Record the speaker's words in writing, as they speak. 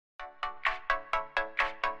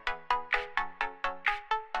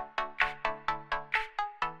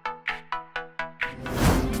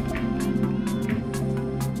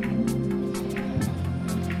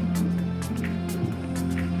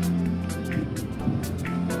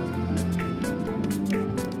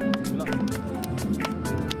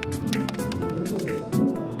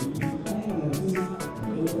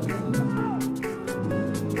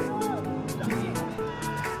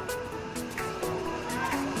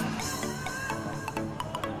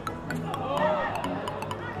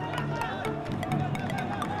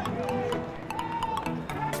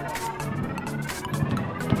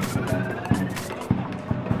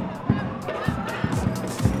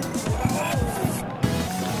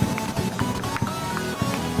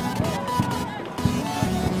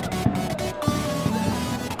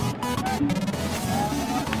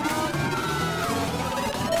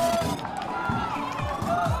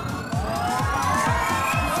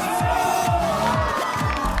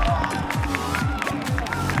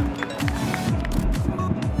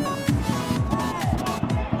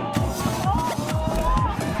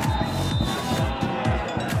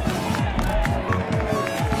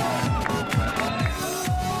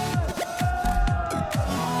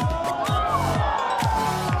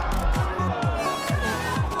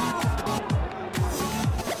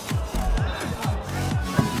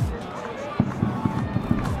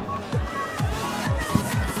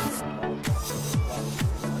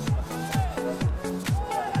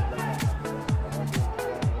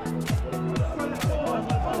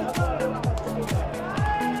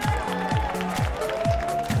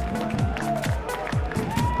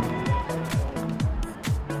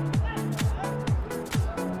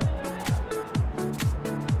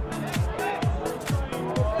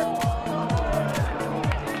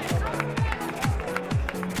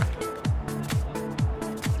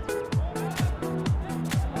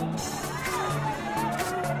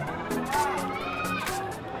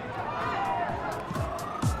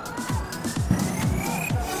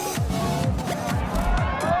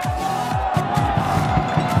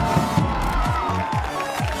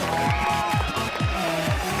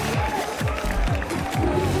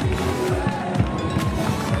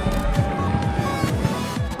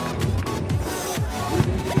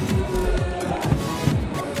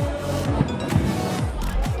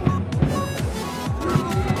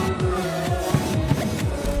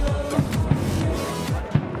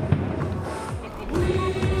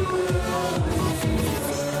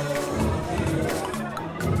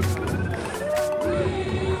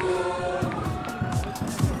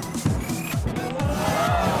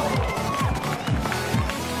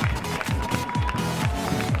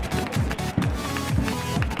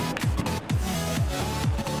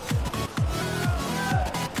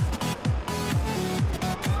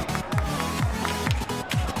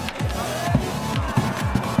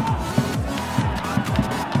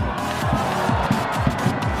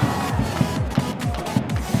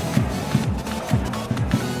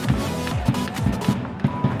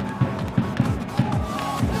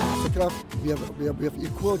we have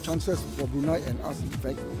equal chances for Brunei and us, in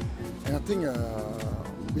fact. And I think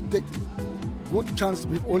we take good chance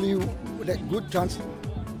with only that good chance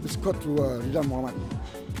we scored through Ridwan Mohammed.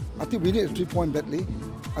 I think we need a 3-point badly.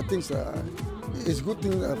 I think it's a good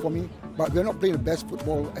thing for me, but we're not playing the best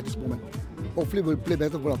football at this moment. Hopefully we'll play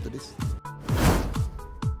better football after this.